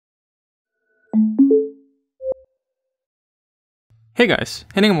Hey guys,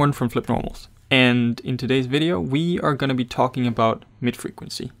 Henning and Morten from FlippedNormals, and in today's video we are going to be talking about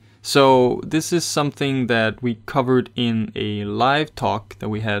mid-frequency. So this is something that we covered in a live talk that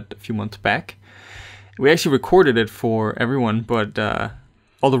we had a few months back. We actually recorded it for everyone, but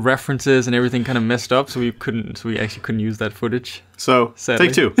all the references and everything kind of messed up, so we actually couldn't use that footage. So sadly.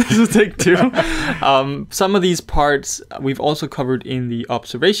 Take two. So take two. Some of these parts we've also covered in the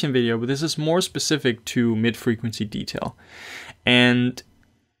observation video, but this is more specific to mid-frequency detail. And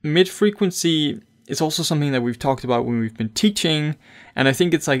mid-frequency is also something that we've talked about when we've been teaching, and I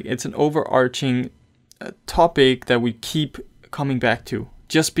think it's an overarching topic that we keep coming back to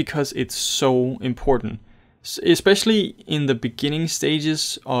just because it's so important, especially in the beginning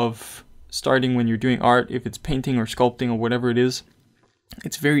stages of starting when you're doing art. If it's painting or sculpting or whatever it is,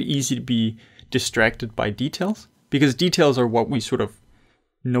 it's very easy to be distracted by details because details are what we sort of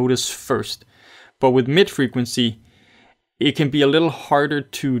notice first. But with mid-frequency, it can be a little harder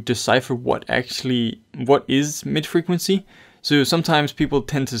to decipher what is mid-frequency. So sometimes people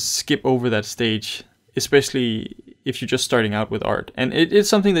tend to skip over that stage, especially if you're just starting out with art. And it's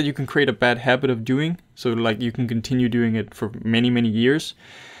something that you can create a bad habit of doing. So like you can continue doing it for many, many years.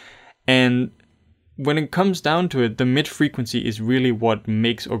 And when it comes down to it, the mid-frequency is really what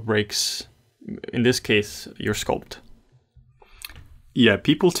makes or breaks, in this case, your sculpt. Yeah,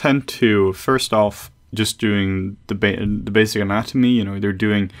 people tend to, first off, just doing the basic anatomy, you know, they're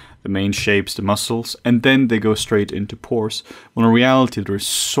doing the main shapes, the muscles, and then they go straight into pores. When in reality, there's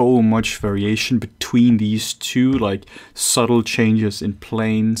so much variation between these two, like subtle changes in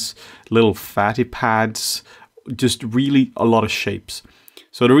planes, little fatty pads, just really a lot of shapes.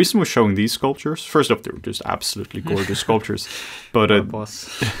 So the reason we're showing these sculptures, first off, they're just absolutely gorgeous sculptures. But what a boss.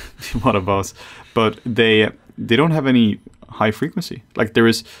 What a boss. But they don't have any high frequency. Like there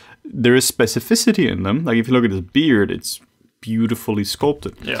is specificity in them. Like if you look at his beard, it's beautifully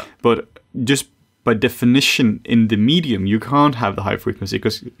sculpted. Yeah. But just by definition in the medium, you can't have the high frequency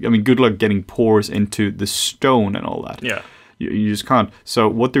because, I mean, good luck getting pores into the stone and all that. Yeah. You just can't. So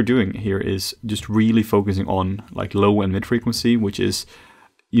what they're doing here is just really focusing on like low and mid frequency, which is,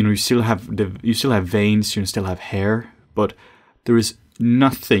 you know, you still have veins, you still have hair, but there is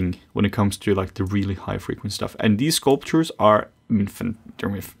nothing when it comes to like the really high frequency stuff. And these sculptures are, I mean,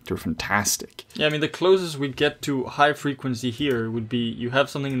 they're fantastic. Yeah, I mean, the closest we get to high frequency here would be you have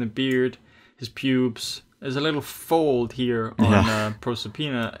something in the beard, his pubes, there's a little fold here on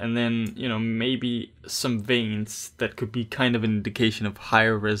Proserpina, and then, you know, maybe some veins that could be kind of an indication of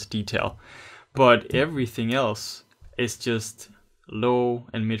higher res detail. But everything else is just low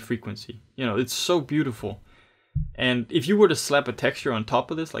and mid frequency. You know, it's so beautiful. And if you were to slap a texture on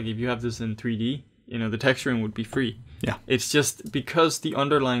top of this, like if you have this in 3D, you know, the texturing would be free. Yeah. It's just because the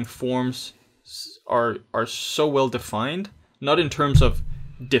underlying forms are so well defined, not in terms of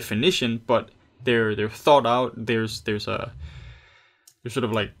definition, but they're thought out. There's a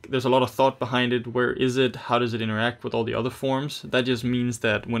lot of thought behind it. Where is it? How does it interact with all the other forms? That just means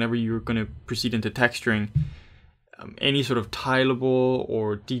that whenever you're going to proceed into texturing, any sort of tileable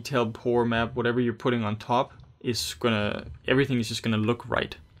or detailed pore map, whatever you're putting on top, everything is just gonna look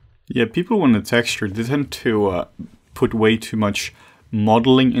right. Yeah, people when the texture, they tend to put way too much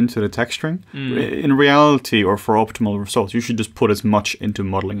modeling into the texturing. In reality, or for optimal results, you should just put as much into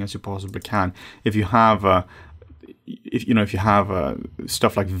modeling as you possibly can. If you have,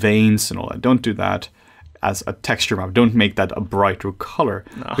 stuff like veins and all that, don't do that as a texture map. Don't make that a brighter color,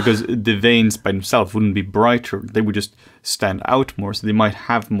 because the veins by themselves wouldn't be brighter. They would just stand out more, so they might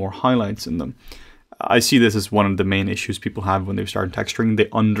have more highlights in them. I see this as one of the main issues people have when they start texturing. They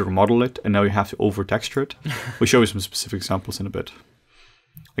under-model it, and now you have to over-texture it. We'll show you some specific examples in a bit.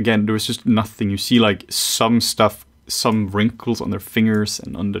 Again, there was just nothing. You see like some stuff, some wrinkles on their fingers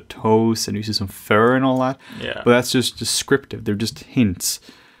and on the toes, and you see some fur and all that. Yeah. But that's just descriptive. They're just hints.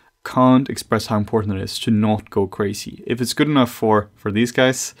 Can't express how important it is to not go crazy. If it's good enough for these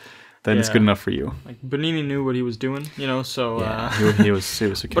guys, then it's good enough for you. Like Bernini knew what he was doing, you know, so... Yeah, he was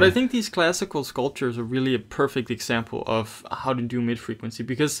okay. But I think these classical sculptures are really a perfect example of how to do mid-frequency,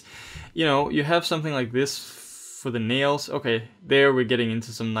 because, you know, you have something like this for the nails. Okay, there we're getting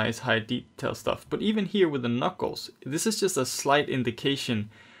into some nice high detail stuff. But even here with the knuckles, this is just a slight indication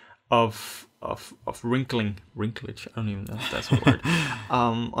of wrinklage. I don't even know if that's a word.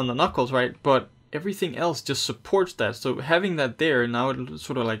 On the knuckles, right? But everything else just supports that. So having that there, now it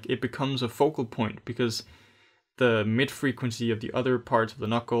sort of like it becomes a focal point, because the mid frequency of the other parts of the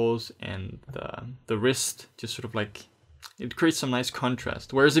knuckles and the wrist just sort of like it creates some nice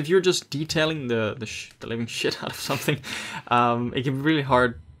contrast. Whereas if you're just detailing the living shit out of something, it can be really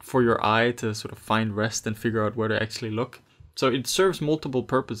hard for your eye to sort of find rest and figure out where to actually look. So it serves multiple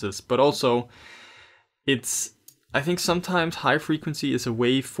purposes, but also I think sometimes high frequency is a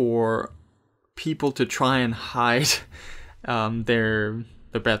way for people to try and hide their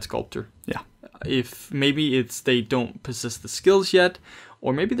bad sculpture. Yeah. If maybe it's they don't possess the skills yet,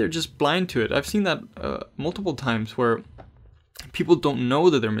 or maybe they're just blind to it. I've seen that multiple times where people don't know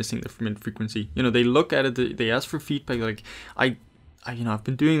that they're missing the mid frequency. You know, they look at it, they ask for feedback, like I've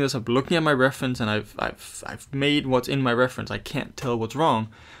been doing this, I've been looking at my reference, and I've made what's in my reference. I can't tell what's wrong.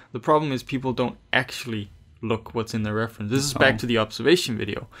 The problem is people don't actually look what's in their reference. This is back to the observation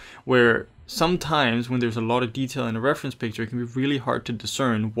video, where sometimes when there's a lot of detail in a reference picture, it can be really hard to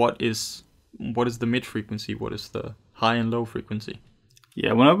discern what is the mid frequency, what is the high and low frequency.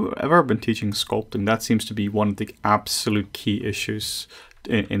 Yeah, whenever I've been teaching sculpting, that seems to be one of the absolute key issues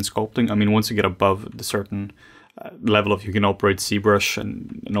in sculpting. I mean, once you get above the certain level of you can operate ZBrush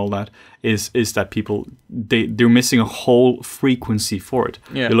and all that, is that people, they're missing a whole frequency for it.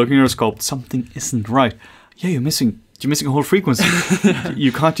 Yeah. You're looking at a sculpt, something isn't right. Yeah, you're missing a whole frequency.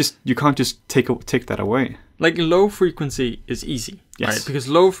 you can't just take that away. Like low frequency is easy, yes, right? Because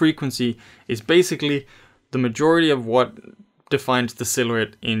low frequency is basically the majority of what defines the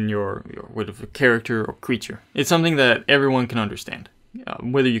silhouette in your whatever character or creature. It's something that everyone can understand.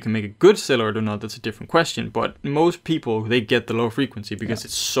 Whether you can make a good silhouette or not, that's a different question. But most people, they get the low frequency because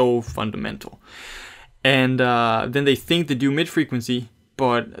it's so fundamental. And then they think they do mid frequency,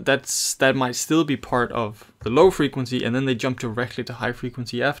 but that might still be part of the low frequency, and then they jump directly to high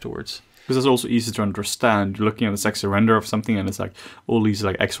frequency afterwards. Because it's also easy to understand. You're looking at the sexy render of something, and it's like all these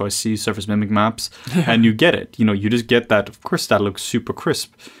like XYZ surface mimic maps, and you get it. You know, you just get that. Of course, that looks super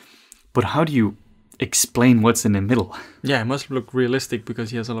crisp, but how do you explain what's in the middle? Yeah, it must look realistic because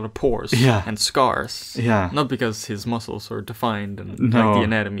he has a lot of pores and scars. Yeah, not because his muscles are defined and like the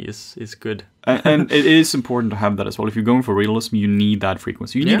anatomy is good. And it is important to have that as well. If you're going for realism, you need that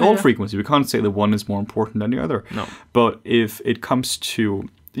frequency. You need all frequency. We can't say that one is more important than the other. No. But if it comes to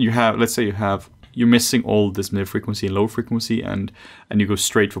let's say you're missing all this mid frequency and low frequency, and you go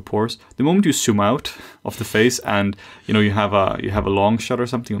straight for pores. The moment you zoom out of the face, and you have a long shot or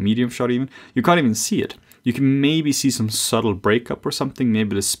something, or medium shot even, you can't even see it. You can maybe see some subtle breakup or something.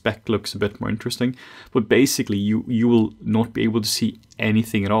 Maybe the speck looks a bit more interesting, but basically you will not be able to see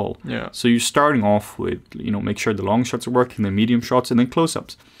anything at all. Yeah. So you're starting off with make sure the long shots are working, the medium shots, and then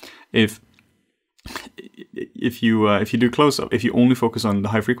close-ups. If you do close-up, if you only focus on the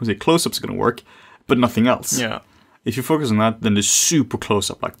high frequency, close-up's going to work, but nothing else. Yeah. If you focus on that, then the super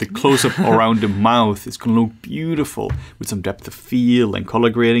close-up, like the close-up around the mouth, is going to look beautiful with some depth of field and color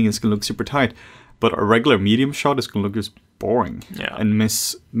grading. It's going to look super tight. But a regular medium shot is going to look just boring and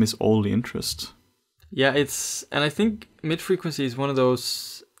miss all the interest. Yeah, and I think mid-frequency is one of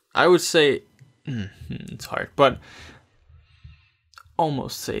those, I would say, it's hard, but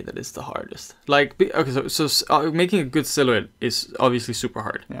almost say that it's the hardest. Like, okay, so making a good silhouette is obviously super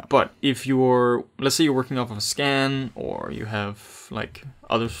hard. Yeah. But if let's say you're working off of a scan, or you have like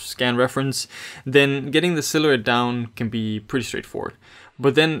other scan reference, then getting the silhouette down can be pretty straightforward.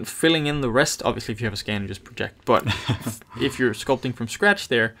 But then filling in the rest, obviously if you have a scan, you just project. But if you're sculpting from scratch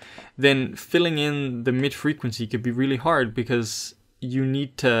there, then filling in the mid-frequency could be really hard, because you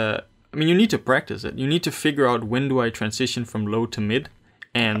need to practice it. You need to figure out, when do I transition from low to mid,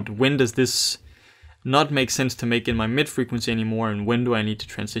 and when does this not make sense to make in my mid frequency anymore, and when do I need to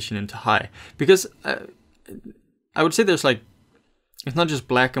transition into high? Because I would say there's like, it's not just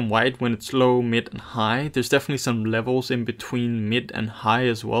black and white when it's low, mid, and high. There's definitely some levels in between mid and high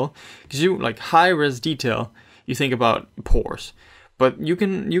as well. Because you like high res detail, you think about pores. But you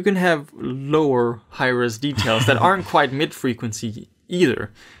can have lower high res details that aren't quite mid frequency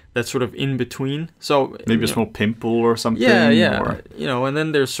either. That's sort of in between. So maybe a small pimple or something. Yeah. Or... and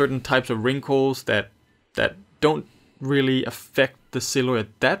then there's certain types of wrinkles that don't really affect the silhouette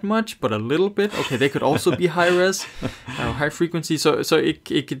that much, but a little bit. Okay, they could also be high res, high frequency. So it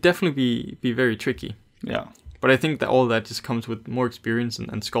could definitely be very tricky. Yeah. But I think that all that just comes with more experience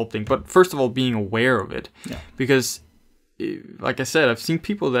and sculpting. But first of all, being aware of it. Yeah. Because, like I said, I've seen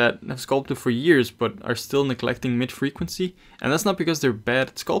people that have sculpted for years but are still neglecting mid-frequency. And that's not because they're bad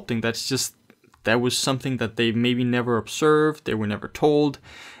at sculpting. That's just, that was something that they maybe never observed, they were never told.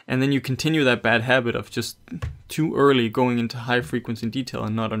 And then you continue that bad habit of just too early going into high frequency detail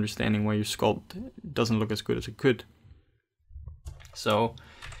and not understanding why your sculpt doesn't look as good as it could. So,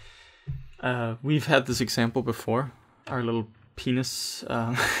 we've had this example before. Our little penis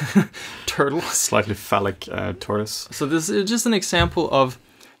turtle. Slightly phallic tortoise. So this is just an example of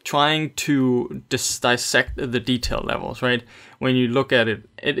trying to dissect the detail levels, right? When you look at it,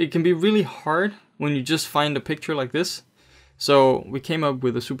 it can be really hard when you just find a picture like this. So we came up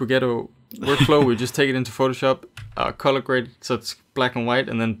with a super ghetto workflow. We just take it into Photoshop, color grade so it's black and white,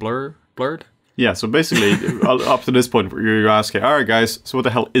 and then blurred. Yeah, so basically, up to this point, you're asking, all right, guys, so what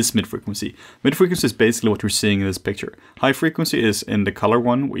the hell is mid-frequency? Mid-frequency is basically what you're seeing in this picture. High frequency is in the color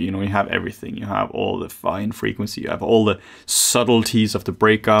one, where, you have everything. You have all the fine frequency, you have all the subtleties of the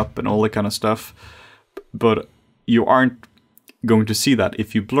breakup and all that kind of stuff. But you aren't going to see that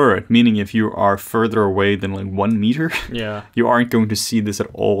if you blur it, meaning if you are further away than like 1 meter, you aren't going to see this at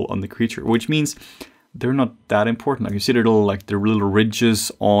all on the creature, which means they're not that important. Like you see the little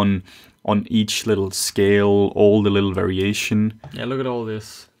ridges on each little scale, all the little variation. Yeah, look at all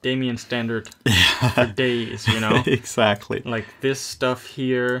this Damien standard for days, Exactly. Like this stuff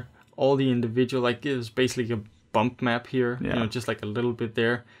here, all the individual, like it's basically a bump map here, just like a little bit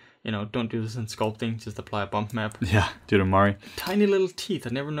there. Don't do this in sculpting, just apply a bump map. Yeah, do the Mari. Tiny little teeth.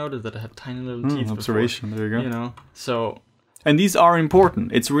 I never noticed that I had tiny little teeth observation, before. there you go. So... And these are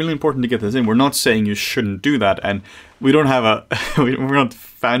important. It's really important to get this in. We're not saying you shouldn't do that, and we don't have we're not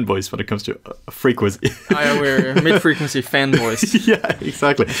fanboys when it comes to frequency. We're mid-frequency fanboys. Yeah,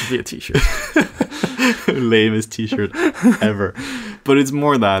 exactly. That should be a t-shirt. Lamest t-shirt ever. But it's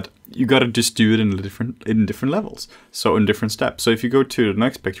more that you got to just do it in different levels, so in different steps. So if you go to the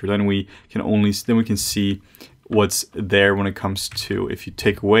next picture, then we can see what's there when it comes to, if you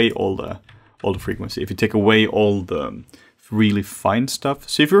take away all the frequency, if you take away all the really fine stuff.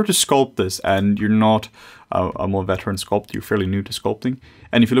 So if you were to sculpt this and you're not a more veteran sculptor, you're fairly new to sculpting,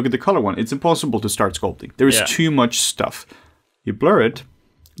 and if you look at the color one, it's impossible to start sculpting. There is too much stuff. You blur it,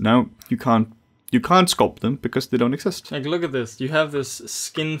 now you can't sculpt them because they don't exist. Like look at this, you have this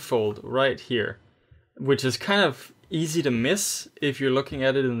skin fold right here, which is kind of easy to miss if you're looking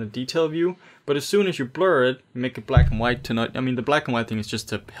at it in the detail view, but as soon as you blur it, you make it black and white to not, the black and white thing is just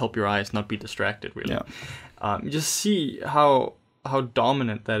to help your eyes not be distracted, really. You just see how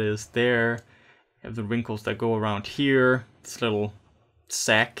dominant that is there. You have the wrinkles that go around here, this little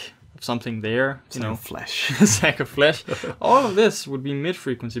sack of something there, flesh. A sack of flesh. All of this would be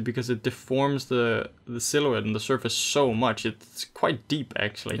mid-frequency because it deforms the silhouette and the surface so much. It's quite deep,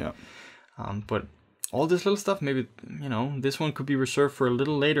 actually. But all this little stuff, maybe, this one could be reserved for a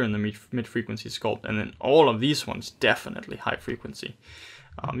little later in the mid-frequency sculpt. And then all of these ones, definitely high frequency.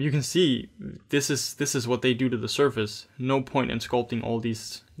 You can see this is what they do to the surface. No point in sculpting all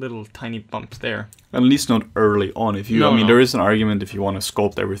these little tiny bumps there. At least not early on. If you, there is an argument if you want to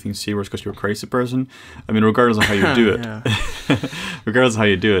sculpt everything ZBrush because you're a crazy person. Regardless of how you do it, regardless of how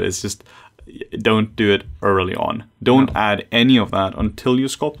you do it, it's just don't do it early on. Don't add any of that until you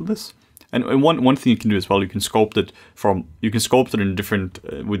sculpt this. And one thing you can do as well, you can sculpt it in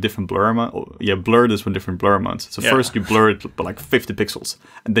different with different blur amount. Blur this with different blur amounts. So first you blur it by like 50 pixels,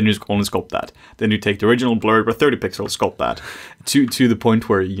 and then you only sculpt that. Then you take the original blur by 30 pixels, sculpt that to the point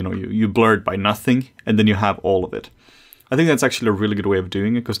where you blur it by nothing, and then you have all of it. I think that's actually a really good way of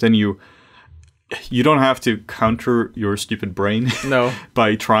doing it, because then you don't have to counter your stupid brain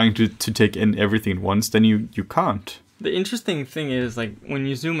by trying to take in everything at once. Then you can't. The interesting thing is, like, when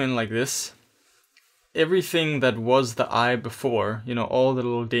you zoom in like this, everything that was the eye before, all the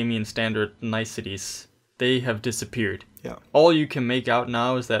little Damien standard niceties, they have disappeared. All you can make out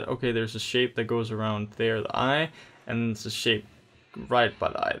now is that, okay, there's a shape that goes around there, the eye, and there's a shape right by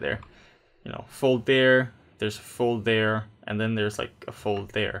the eye there. Fold there, there's a fold there, and then there's like a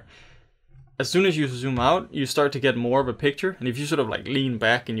fold there. As soon as you zoom out, you start to get more of a picture, and if you sort of like lean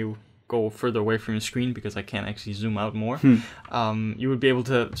back and you go further away from your screen, because I can't actually zoom out more, you would be able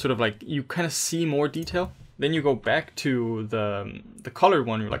to sort of like, you kind of see more detail. Then you go back to the colored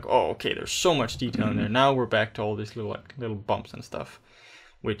one, you're like, oh, okay, there's so much detail in there. Now we're back to all these little bumps and stuff,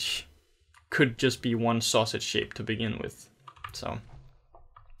 which could just be one sausage shape to begin with. So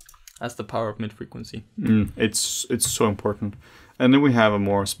that's the power of mid-frequency. It's so important. And then we have a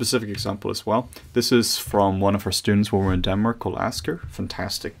more specific example as well. This is from one of our students when we were in Denmark, called Asker.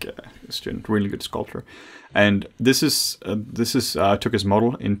 Fantastic student, really good sculptor. And this took his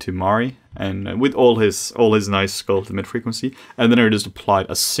model into Mari, and with all his nice sculpted mid-frequency, and then I just applied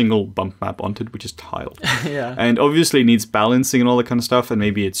a single bump map onto it, which is tiled. And obviously it needs balancing and all that kind of stuff, and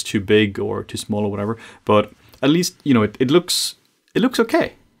maybe it's too big or too small or whatever. But at least it looks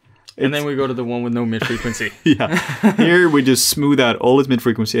okay. And then we go to the one with no mid-frequency. Yeah. Here we just smooth out all its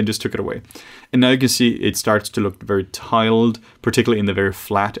mid-frequency and just took it away. And now you can see it starts to look very tiled, particularly in the very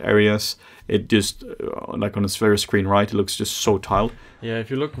flat areas. It just, like on this very screen right, it looks just so tiled. Yeah, if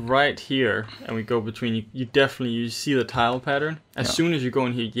you look right here and we go between, you definitely see the tile pattern. As soon as you go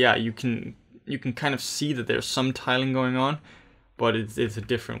in here, yeah, you can kind of see that there's some tiling going on, but it's a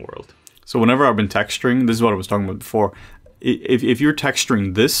different world. So whenever I've been texturing, this is what I was talking about before. If you're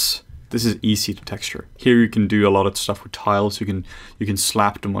texturing this is easy to texture. Here you can do a lot of stuff with tiles. You can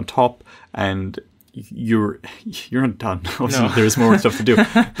slap them on top, and you're not done. Obviously, No. There's more stuff to do,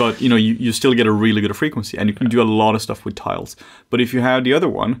 but you still get a really good frequency, and you can do a lot of stuff with tiles. But if you have the other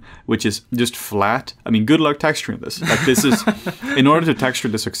one, which is just flat, I mean, good luck texturing this. Like this is, in order to texture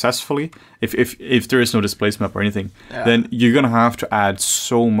this successfully, if there is no displace map or anything, then you're gonna have to add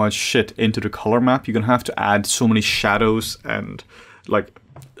so much shit into the color map. You're gonna have to add so many shadows and like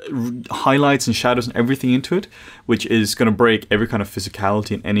highlights and shadows and everything into it, which is going to break every kind of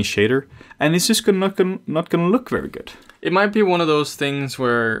physicality in any shader, and it's just not going to look very good. It might be one of those things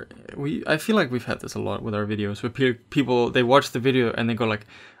where I feel like we've had this a lot with our videos, where people, they watch the video and they go like,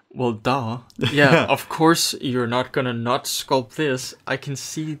 well, duh. Yeah, of course you're not going to not sculpt this. I can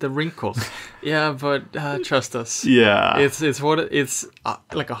see the wrinkles. Yeah, but trust us. Yeah. It's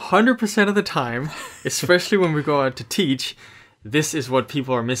like 100% of the time, especially when we go out to teach, this is what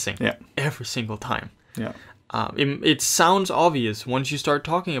people are missing every single time. Yeah. It sounds obvious once you start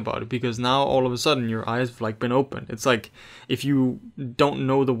talking about it, because now all of a sudden your eyes have like been opened. It's like if you don't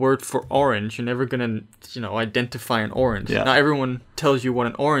know the word for orange, you're never gonna identify an orange. Yeah. Now everyone tells you what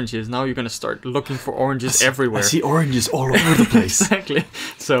an orange is. Now you're gonna start looking for oranges everywhere. I see oranges all over the place. Exactly.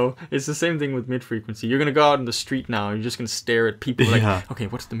 So it's the same thing with mid-frequency. You're gonna go out in the street now. You're just gonna stare at people like, okay,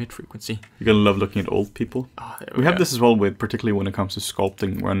 what's the mid-frequency? You're gonna love looking at old people. Oh, we have this as well with, particularly when it comes to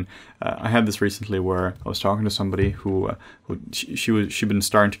sculpting. When I had this recently where I was talking to somebody who she'd been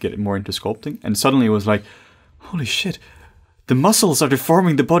starting to get more into sculpting, and suddenly it was like, holy shit, the muscles are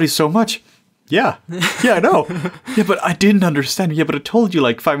deforming the body so much. Yeah, I know. Yeah, but I didn't understand. Yeah, but I told you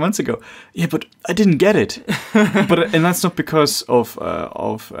like 5 months ago. Yeah, but I didn't get it. And that's not because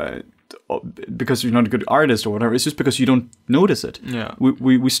because you're not a good artist or whatever. It's just because you don't notice it. Yeah.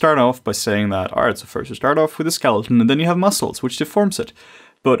 We start off by saying that, all right, so first you start off with a skeleton, and then you have muscles, which deforms it.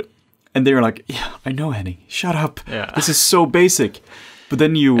 And they're like, yeah, I know, Henning, shut up. Yeah. This is so basic. But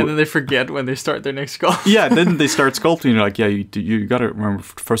then and then they forget when they start their next sculpt. Yeah, then they start sculpting, and you're like, yeah, you got to remember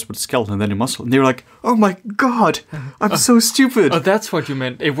first with the skeleton and then your muscle. And they're like, oh my god, I'm so stupid. Oh, that's what you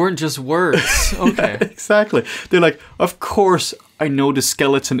meant. It weren't just words. Okay. Yeah, exactly. They're like, of course I know the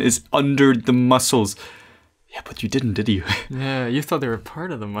skeleton is under the muscles. Yeah, but you didn't, did you? Yeah, you thought they were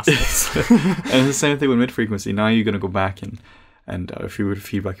part of the muscles. And it's the same thing with mid-frequency. Now you're going to go back and if you were to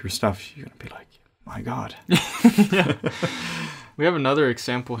feedback your stuff, you're going to be like, my god. Yeah. We have another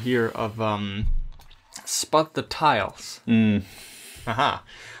example here of spot the tiles. Aha.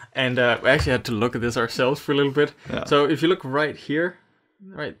 And we actually had to look at this ourselves for a little bit. Yeah. So if you look right here,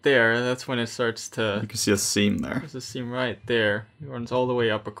 right there, that's when it starts to... You can see a seam there. There's a seam right there. It runs all the way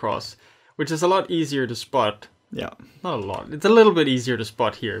up across, which is a lot easier to spot. Yeah. Not a lot. It's a little bit easier to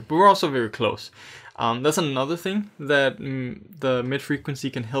spot here, but we're also very close. That's another thing that the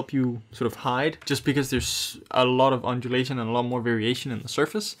mid-frequency can help you sort of hide, just because there's a lot of undulation and a lot more variation in the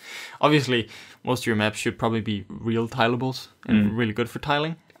surface. Obviously, most of your maps should probably be real tilables and really good for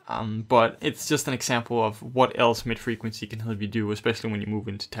tiling. But it's just an example of what else mid-frequency can help you do, especially when you move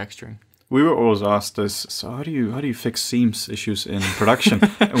into texturing. We were always asked this, so how do you fix seams issues in production?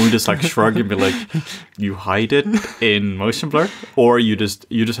 And we just like shrug and be like, you hide it in motion blur, or you just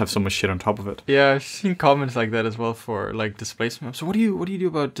have so much shit on top of it. Yeah, I've seen comments like that as well for like displacement. So what do you do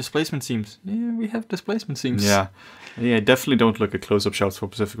about displacement seams? Yeah, we have displacement seams. Yeah, definitely don't look at close-up shots for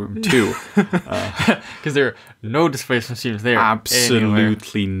Pacific Rim 2. Because there are no displacement seams there.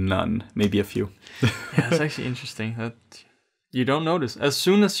 Absolutely none. Maybe a few. Yeah, it's actually interesting that you don't notice. As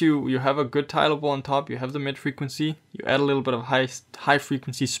soon as you have a good tileable on top, you have the mid-frequency, you add a little bit of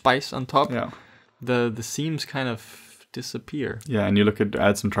high-frequency spice on top, the seams kind of disappear. Yeah, and you look at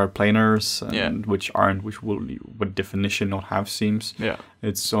add some triplanars, which will by definition not have seams. Yeah,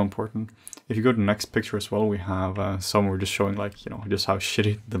 it's so important. If you go to the next picture as well, we have some we're just showing like just how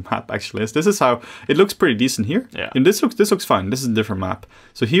shitty the map actually is. This is how it looks pretty decent here. Yeah, and this looks fine. This is a different map.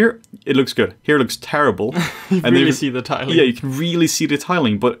 So here it looks good. Here it looks terrible. You and really see the tiling. Yeah, you can really see the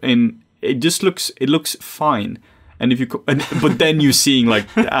tiling, but it looks fine. And if you but then you're seeing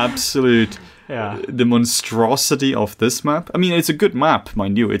like the absolute the monstrosity of this map. I mean, it's a good map,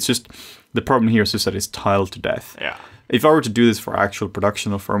 mind you. It's just the problem here is just that it's tiled to death. Yeah. if I were to do this for actual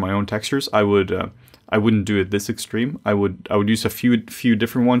production or for my own textures, I wouldn't do it this extreme. I would use a few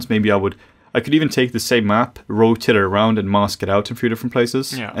different ones. Maybe I could even take the same map, rotate it around, and mask it out in a few different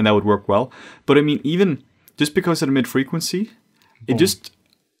places, and that would work well. But I mean, even just because of the mid-frequency, it just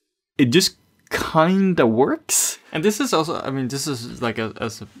kind of works. And this is also, I mean, this is like a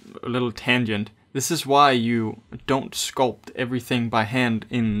little tangent. This is why you don't sculpt everything by hand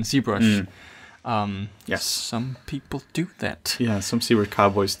in ZBrush. Yes. Some people do that. Yeah, some ZBrush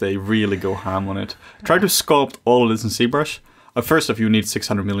cowboys, they really go ham on it. Try to sculpt all of this in ZBrush. First off, you need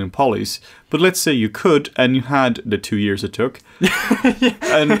 600 million polys. But let's say you could, and you had the 2 years it took.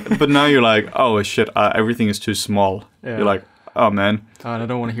 But now you're like, oh shit, everything is too small. Yeah. You're like, oh man. I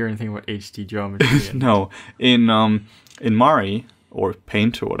don't want to hear anything about HD geometry. No. In Mari, or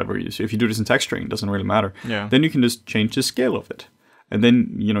Paint, or whatever you use, if you do this in texturing, it doesn't really matter. Yeah. Then you can just change the scale of it. And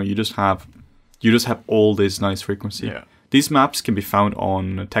then, you just have all this nice frequency. Yeah. These maps can be found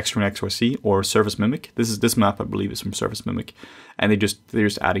on Texturing XYZ or Surface Mimic. This map, I believe, is from Surface Mimic. And they're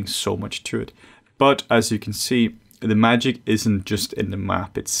just adding so much to it. But as you can see, the magic isn't just in the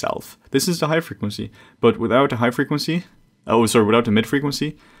map itself. This is the high frequency. But without the high frequency, without the mid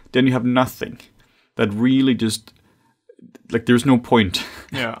frequency, then you have nothing. That really just, like, there's no point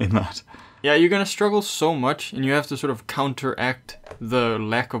in that. Yeah, you're going to struggle so much, and you have to sort of counteract the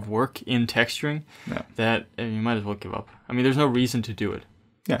lack of work in texturing that you might as well give up. I mean, there's no reason to do it.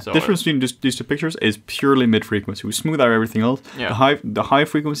 Yeah, the difference between these two pictures is purely mid-frequency. We smooth out everything else. Yeah. The high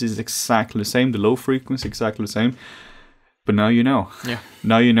frequency is exactly the same. The low frequency is exactly the same. But now you know. Yeah.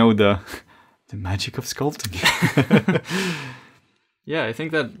 Now you know the magic of sculpting. Yeah, I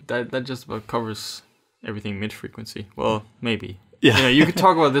think that just about covers everything mid-frequency. Well, maybe. Yeah. You could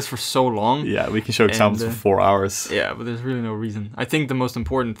talk about this for so long. Yeah, we can show examples for 4 hours. Yeah, but there's really no reason. I think the most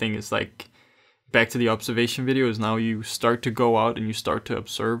important thing is, like, back to the observation video, is now you start to go out and you start to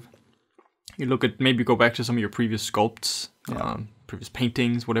observe. You look at, maybe go back to some of your previous sculpts, previous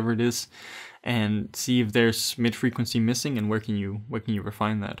paintings, whatever it is, and see if there's mid-frequency missing, and where can you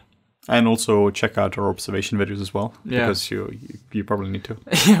refine that. And also check out our observation videos as well, because you probably need to.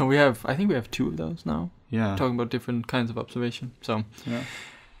 Yeah, I think we have 2 of those now. Yeah, talking about different kinds of observation. So I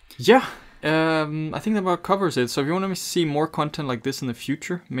think that about covers it. So if you want to see more content like this in the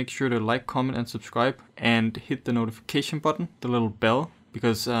future, make sure to like, comment, and subscribe, and hit the notification button, the little bell,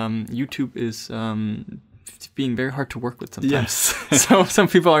 because YouTube is being very hard to work with sometimes. Yes. So some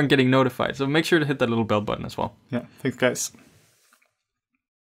people aren't getting notified. So make sure to hit that little bell button as well. Yeah, thanks guys.